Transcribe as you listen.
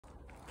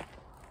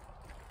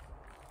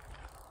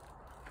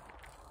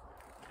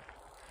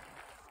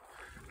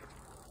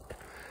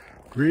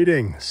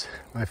Greetings,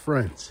 my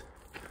friends.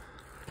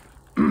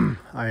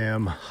 I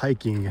am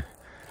hiking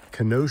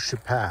Kenosha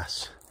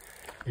Pass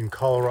in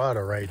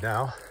Colorado right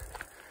now.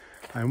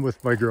 I'm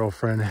with my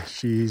girlfriend.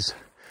 She's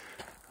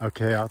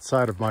okay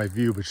outside of my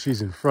view, but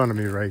she's in front of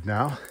me right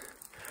now.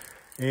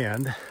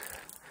 And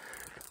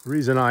the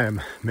reason I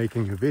am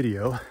making a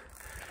video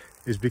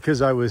is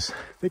because I was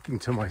thinking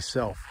to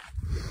myself,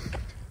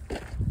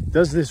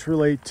 does this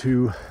relate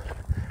to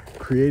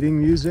creating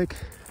music,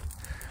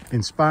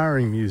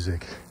 inspiring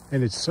music?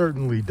 And it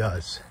certainly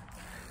does.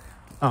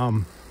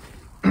 From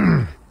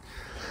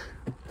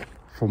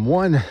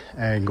one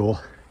angle,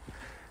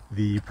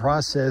 the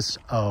process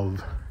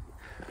of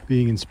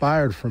being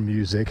inspired from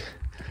music,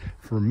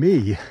 for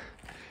me,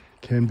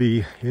 can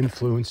be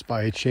influenced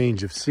by a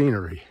change of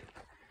scenery.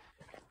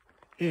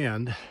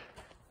 And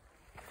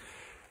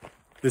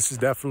this is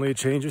definitely a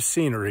change of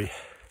scenery.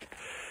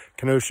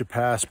 Kenosha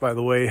Pass, by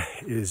the way,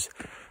 is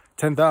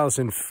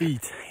 10,000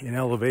 feet in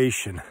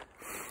elevation.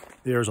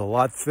 There's a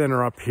lot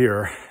thinner up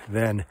here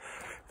than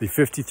the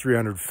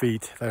 5,300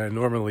 feet that I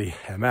normally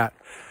am at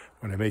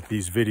when I make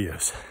these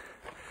videos.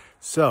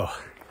 So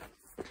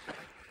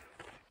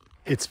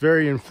it's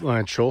very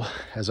influential,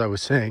 as I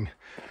was saying,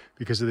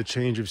 because of the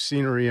change of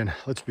scenery and,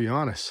 let's be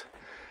honest,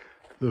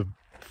 the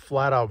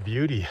flat out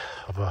beauty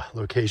of a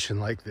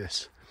location like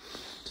this.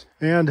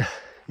 And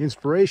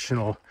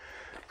inspirational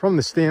from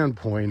the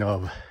standpoint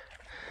of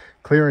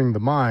clearing the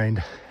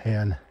mind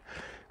and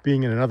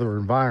being in another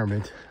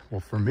environment. Well,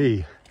 for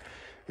me,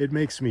 it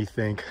makes me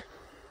think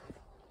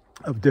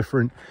of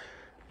different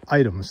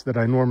items that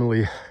I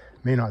normally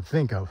may not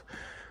think of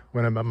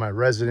when I'm at my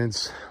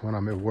residence, when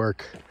I'm at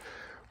work,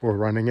 or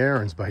running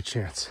errands by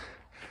chance.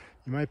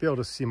 You might be able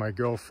to see my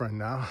girlfriend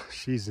now.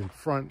 She's in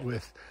front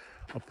with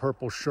a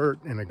purple shirt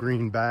and a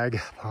green bag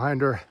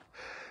behind her.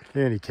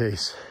 In any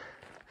case,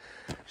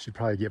 she'd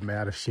probably get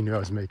mad if she knew I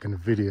was making a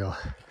video.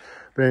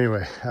 But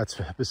anyway,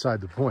 that's beside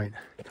the point.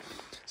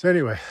 So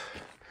anyway,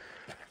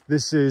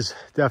 this is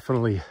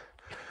definitely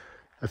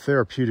a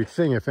therapeutic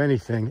thing, if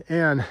anything,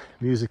 and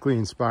musically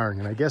inspiring.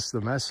 And I guess the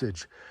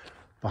message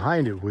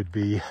behind it would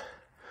be,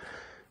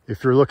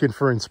 if you're looking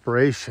for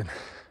inspiration,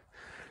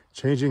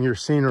 changing your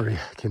scenery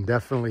can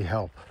definitely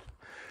help.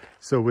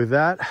 So with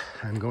that,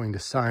 I'm going to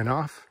sign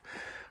off.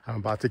 I'm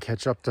about to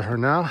catch up to her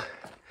now.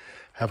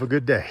 Have a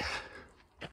good day.